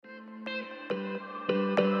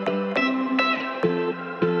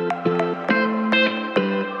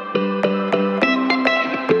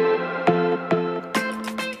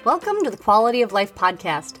welcome to the Quality of Life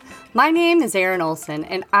podcast. My name is Erin Olson,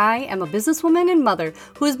 and I am a businesswoman and mother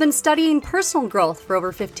who has been studying personal growth for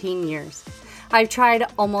over 15 years. I've tried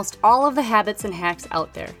almost all of the habits and hacks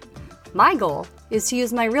out there. My goal is to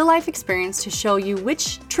use my real-life experience to show you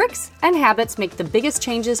which tricks and habits make the biggest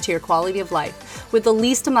changes to your quality of life with the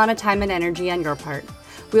least amount of time and energy on your part.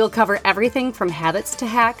 We will cover everything from habits to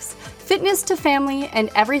hacks, fitness to family, and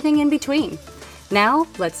everything in between. Now,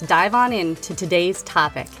 let's dive on into today's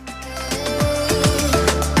topic.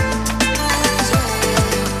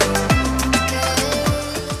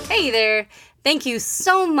 Hey there! Thank you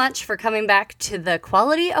so much for coming back to the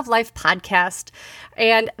Quality of Life podcast.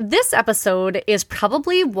 And this episode is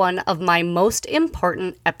probably one of my most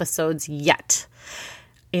important episodes yet.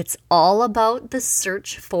 It's all about the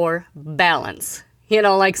search for balance. You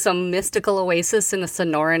know, like some mystical oasis in the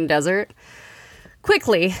Sonoran Desert.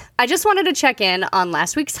 Quickly, I just wanted to check in on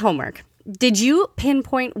last week's homework. Did you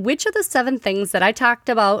pinpoint which of the 7 things that I talked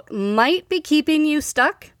about might be keeping you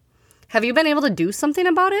stuck? Have you been able to do something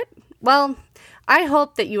about it? Well, I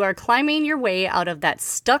hope that you are climbing your way out of that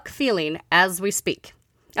stuck feeling as we speak.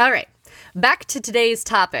 All right, back to today's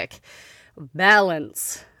topic.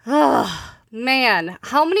 Balance. Oh, man,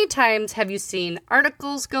 how many times have you seen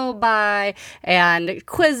articles go by and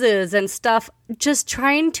quizzes and stuff just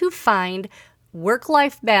trying to find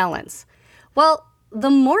work-life balance? Well, the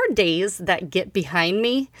more days that get behind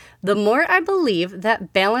me, the more I believe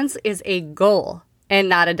that balance is a goal and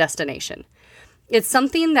not a destination. It's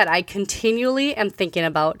something that I continually am thinking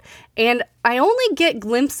about, and I only get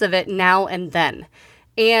glimpses of it now and then.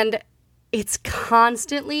 And it's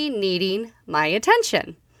constantly needing my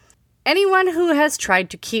attention. Anyone who has tried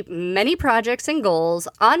to keep many projects and goals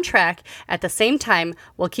on track at the same time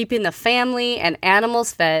while keeping the family and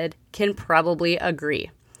animals fed can probably agree.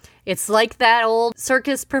 It's like that old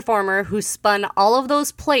circus performer who spun all of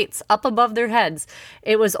those plates up above their heads.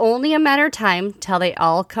 It was only a matter of time till they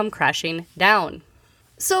all come crashing down.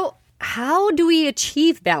 So, how do we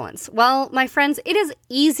achieve balance? Well, my friends, it is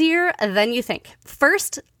easier than you think.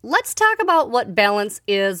 First, let's talk about what balance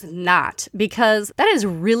is not, because that is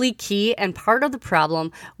really key and part of the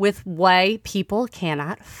problem with why people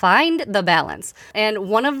cannot find the balance. And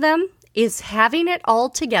one of them is having it all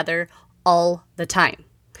together all the time.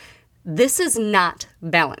 This is not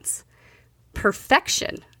balance.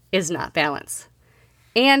 Perfection is not balance.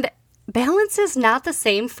 And balance is not the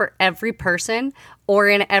same for every person or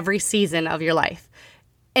in every season of your life.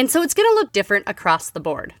 And so it's going to look different across the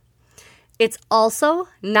board. It's also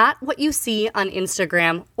not what you see on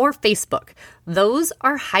Instagram or Facebook. Those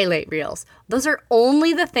are highlight reels. Those are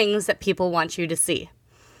only the things that people want you to see.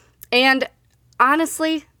 And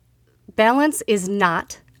honestly, balance is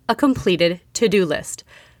not a completed to-do list.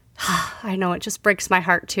 I know, it just breaks my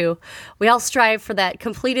heart too. We all strive for that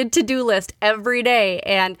completed to-do list every day,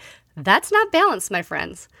 and that's not balance, my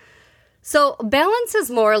friends. So balance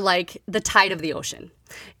is more like the tide of the ocean.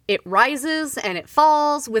 It rises and it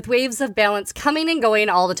falls with waves of balance coming and going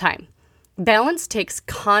all the time. Balance takes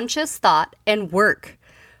conscious thought and work.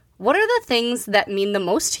 What are the things that mean the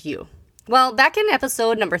most to you? Well, back in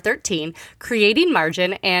episode number 13, Creating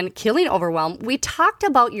Margin and Killing Overwhelm, we talked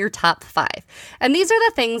about your top 5. And these are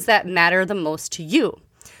the things that matter the most to you.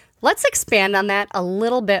 Let's expand on that a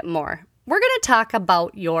little bit more. We're going to talk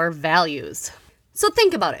about your values. So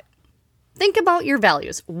think about it. Think about your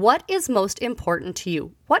values. What is most important to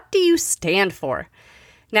you? What do you stand for?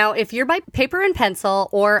 Now, if you're by paper and pencil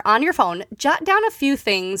or on your phone, jot down a few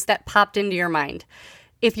things that popped into your mind.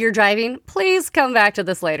 If you're driving, please come back to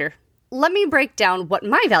this later. Let me break down what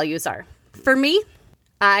my values are. For me,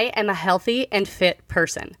 I am a healthy and fit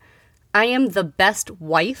person. I am the best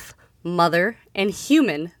wife, mother, and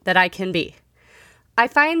human that I can be. I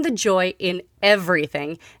find the joy in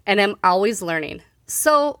everything and am always learning.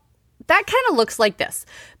 So that kind of looks like this.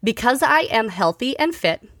 Because I am healthy and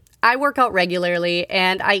fit, I work out regularly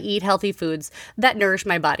and I eat healthy foods that nourish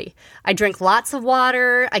my body. I drink lots of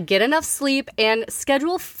water, I get enough sleep, and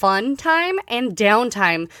schedule fun time and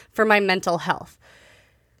downtime for my mental health.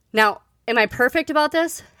 Now, am I perfect about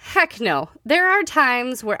this? Heck no. There are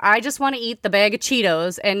times where I just want to eat the bag of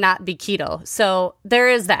Cheetos and not be keto. So there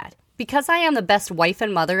is that. Because I am the best wife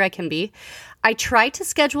and mother I can be, I try to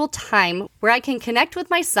schedule time where I can connect with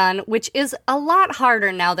my son, which is a lot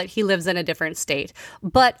harder now that he lives in a different state.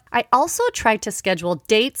 But I also try to schedule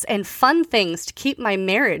dates and fun things to keep my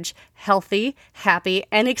marriage healthy, happy,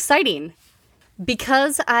 and exciting.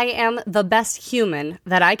 Because I am the best human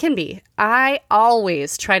that I can be, I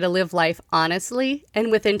always try to live life honestly and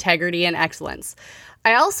with integrity and excellence.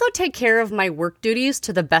 I also take care of my work duties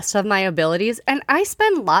to the best of my abilities, and I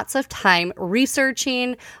spend lots of time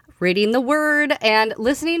researching, reading the Word, and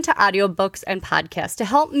listening to audiobooks and podcasts to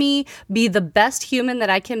help me be the best human that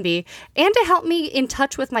I can be and to help me in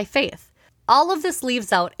touch with my faith. All of this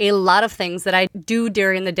leaves out a lot of things that I do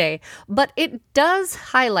during the day, but it does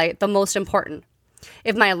highlight the most important.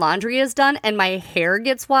 If my laundry is done and my hair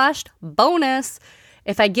gets washed, bonus.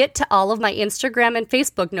 If I get to all of my Instagram and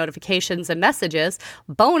Facebook notifications and messages,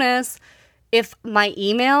 bonus. If my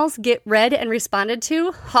emails get read and responded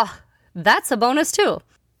to, that's a bonus too.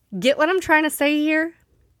 Get what I'm trying to say here?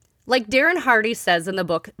 Like Darren Hardy says in the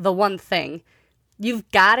book, The One Thing, you've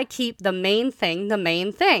got to keep the main thing the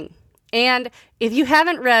main thing. And if you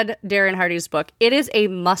haven't read Darren Hardy's book, it is a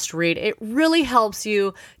must read. It really helps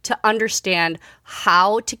you to understand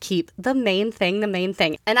how to keep the main thing the main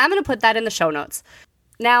thing. And I'm going to put that in the show notes.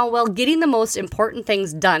 Now, while getting the most important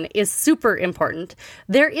things done is super important,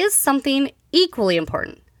 there is something equally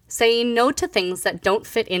important: saying no to things that don't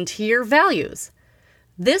fit into your values.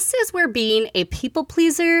 This is where being a people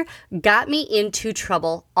pleaser got me into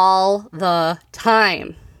trouble all the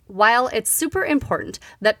time. While it's super important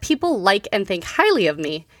that people like and think highly of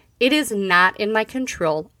me, it is not in my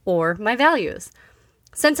control or my values.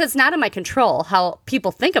 Since it's not in my control how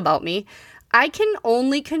people think about me, I can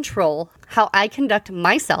only control how I conduct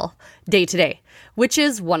myself day to day, which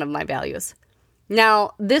is one of my values.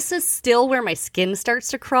 Now, this is still where my skin starts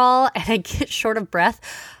to crawl and I get short of breath.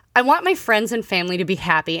 I want my friends and family to be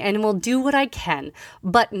happy and will do what I can,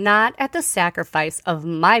 but not at the sacrifice of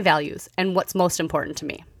my values and what's most important to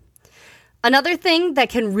me. Another thing that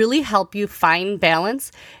can really help you find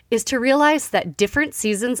balance is to realize that different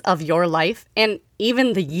seasons of your life, and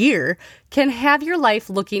even the year, can have your life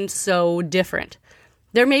looking so different.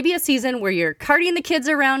 There may be a season where you're carting the kids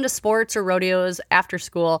around to sports or rodeos after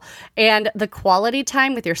school, and the quality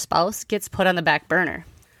time with your spouse gets put on the back burner.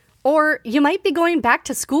 Or you might be going back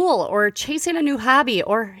to school or chasing a new hobby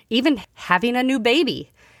or even having a new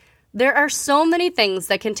baby. There are so many things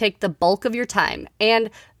that can take the bulk of your time, and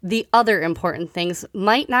the other important things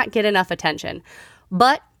might not get enough attention.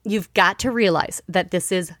 But you've got to realize that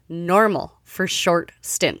this is normal for short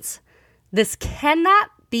stints. This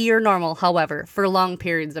cannot be your normal, however, for long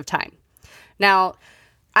periods of time. Now,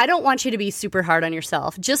 I don't want you to be super hard on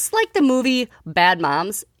yourself. Just like the movie Bad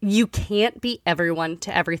Moms, you can't be everyone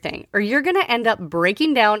to everything, or you're going to end up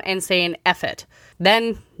breaking down and saying, F it.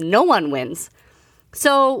 Then no one wins.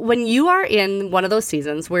 So when you are in one of those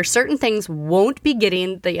seasons where certain things won't be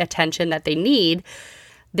getting the attention that they need,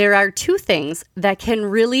 there are two things that can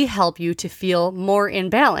really help you to feel more in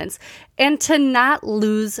balance and to not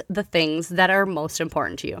lose the things that are most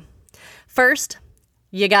important to you. First,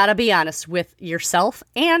 you gotta be honest with yourself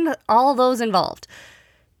and all those involved.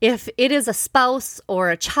 If it is a spouse or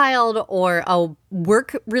a child or a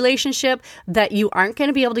work relationship that you aren't going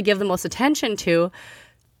to be able to give the most attention to,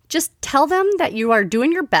 just tell them that you are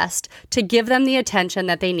doing your best to give them the attention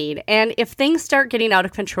that they need. And if things start getting out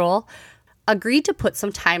of control, agree to put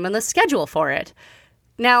some time on the schedule for it.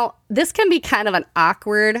 Now, this can be kind of an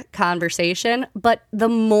awkward conversation, but the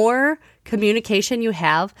more communication you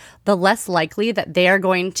have, the less likely that they are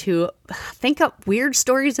going to think up weird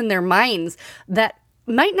stories in their minds that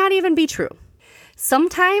might not even be true.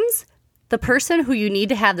 Sometimes the person who you need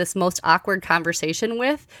to have this most awkward conversation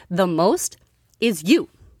with the most is you.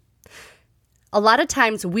 A lot of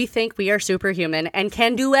times we think we are superhuman and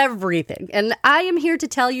can do everything. And I am here to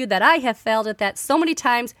tell you that I have failed at that so many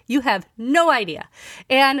times, you have no idea.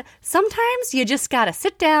 And sometimes you just got to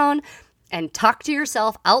sit down and talk to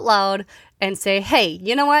yourself out loud and say, hey,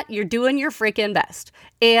 you know what? You're doing your freaking best.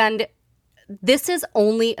 And this is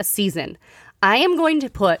only a season. I am going to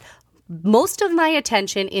put most of my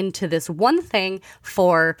attention into this one thing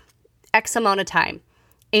for X amount of time.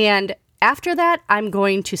 And after that, I'm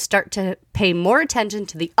going to start to pay more attention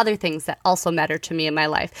to the other things that also matter to me in my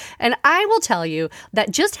life. And I will tell you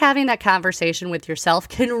that just having that conversation with yourself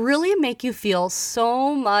can really make you feel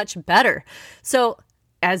so much better. So,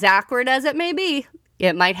 as awkward as it may be,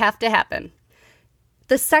 it might have to happen.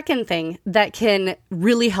 The second thing that can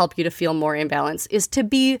really help you to feel more in balance is to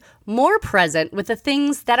be more present with the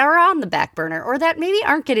things that are on the back burner or that maybe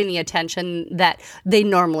aren't getting the attention that they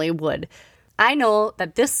normally would. I know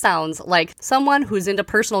that this sounds like someone who's into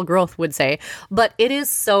personal growth would say, but it is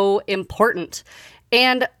so important.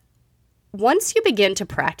 And once you begin to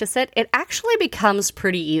practice it, it actually becomes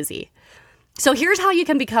pretty easy. So here's how you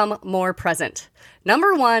can become more present.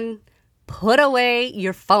 Number one, put away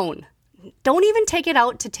your phone. Don't even take it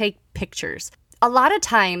out to take pictures. A lot of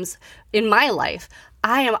times in my life,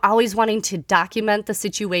 I am always wanting to document the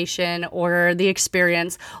situation or the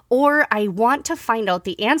experience, or I want to find out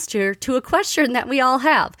the answer to a question that we all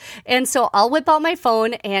have. And so I'll whip out my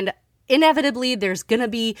phone, and inevitably there's going to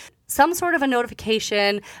be some sort of a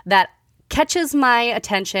notification that catches my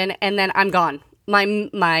attention, and then I'm gone.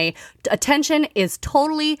 My attention is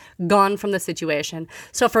totally gone from the situation.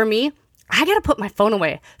 So for me, I got to put my phone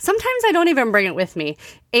away. Sometimes I don't even bring it with me.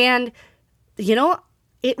 And,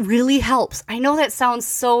 it really helps. I know that sounds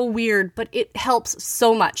so weird, but it helps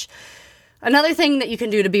so much. Another thing that you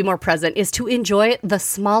can do to be more present is to enjoy the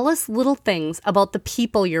smallest little things about the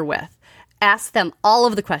people you're with. Ask them all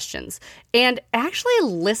of the questions and actually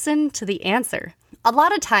listen to the answer. A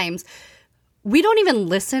lot of times, we don't even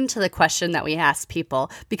listen to the question that we ask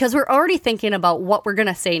people because we're already thinking about what we're going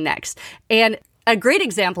to say next. And a great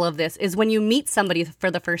example of this is when you meet somebody for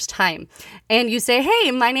the first time and you say, "Hey,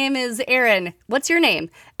 my name is Erin. What's your name?"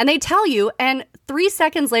 And they tell you, and 3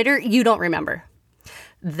 seconds later, you don't remember.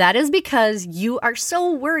 That is because you are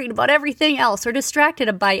so worried about everything else or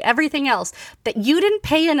distracted by everything else that you didn't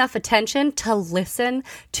pay enough attention to listen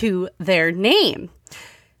to their name.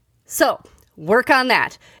 So, work on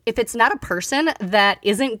that. If it's not a person that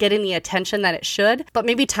isn't getting the attention that it should, but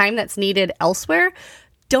maybe time that's needed elsewhere,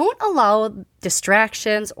 don't allow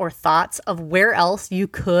distractions or thoughts of where else you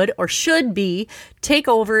could or should be take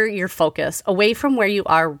over your focus away from where you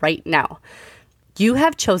are right now. You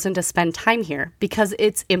have chosen to spend time here because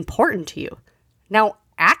it's important to you. Now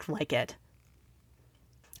act like it.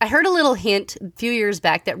 I heard a little hint a few years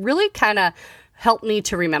back that really kind of helped me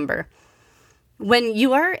to remember. When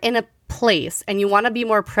you are in a place and you want to be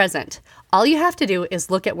more present, all you have to do is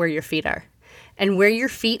look at where your feet are. And where your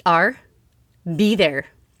feet are, be there.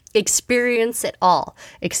 Experience it all.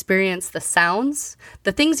 Experience the sounds,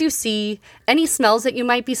 the things you see, any smells that you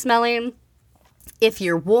might be smelling. If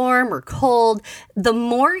you're warm or cold, the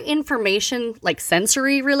more information, like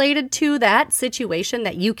sensory related to that situation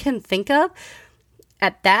that you can think of,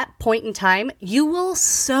 at that point in time, you will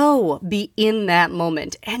so be in that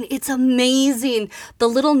moment. And it's amazing the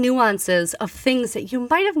little nuances of things that you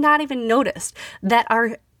might have not even noticed that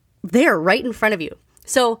are there right in front of you.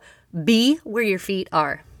 So be where your feet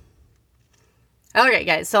are. All right,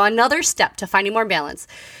 guys. So another step to finding more balance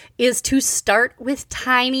is to start with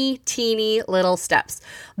tiny, teeny little steps.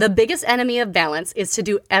 The biggest enemy of balance is to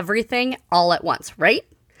do everything all at once, right?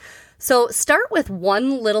 So start with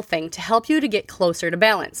one little thing to help you to get closer to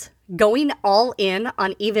balance. Going all in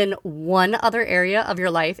on even one other area of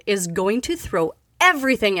your life is going to throw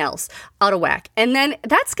everything else out of whack. And then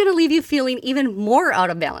that's going to leave you feeling even more out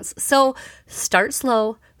of balance. So start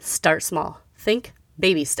slow, start small. Think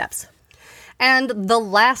baby steps. And the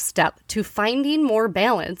last step to finding more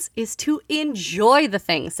balance is to enjoy the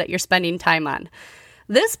things that you're spending time on.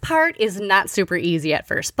 This part is not super easy at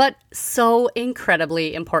first, but so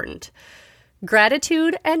incredibly important.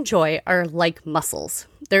 Gratitude and joy are like muscles.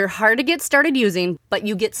 They're hard to get started using, but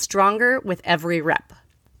you get stronger with every rep.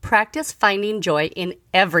 Practice finding joy in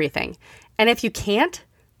everything. And if you can't,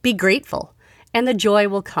 be grateful, and the joy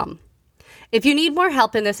will come. If you need more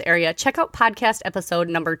help in this area, check out podcast episode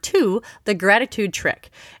number 2, The Gratitude Trick.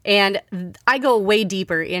 And I go way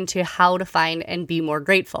deeper into how to find and be more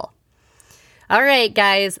grateful. All right,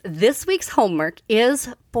 guys, this week's homework is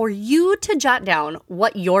for you to jot down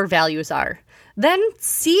what your values are. Then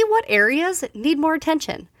see what areas need more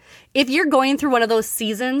attention. If you're going through one of those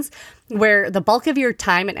seasons where the bulk of your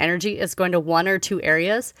time and energy is going to one or two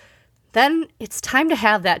areas, then it's time to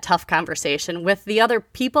have that tough conversation with the other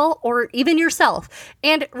people or even yourself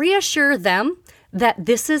and reassure them that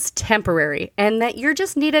this is temporary and that you're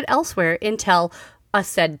just needed elsewhere until a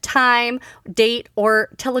said time, date, or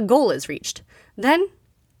till a goal is reached. Then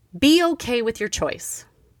be okay with your choice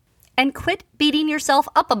and quit beating yourself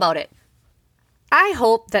up about it. I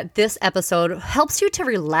hope that this episode helps you to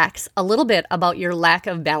relax a little bit about your lack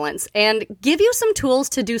of balance and give you some tools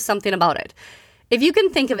to do something about it. If you can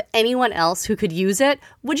think of anyone else who could use it,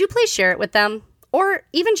 would you please share it with them? Or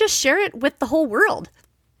even just share it with the whole world?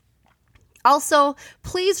 Also,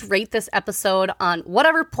 please rate this episode on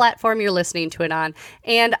whatever platform you're listening to it on.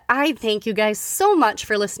 And I thank you guys so much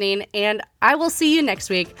for listening, and I will see you next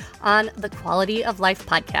week on the Quality of Life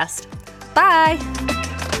podcast. Bye!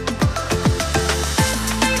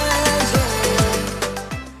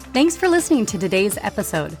 Thanks for listening to today's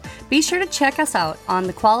episode. Be sure to check us out on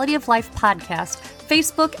the Quality of Life podcast,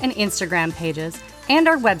 Facebook and Instagram pages, and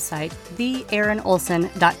our website,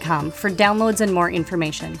 theerinolson.com, for downloads and more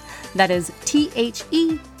information. That is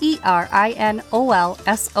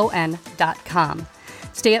TheErinolson.com.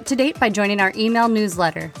 Stay up to date by joining our email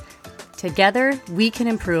newsletter. Together, we can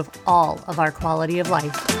improve all of our quality of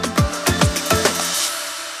life.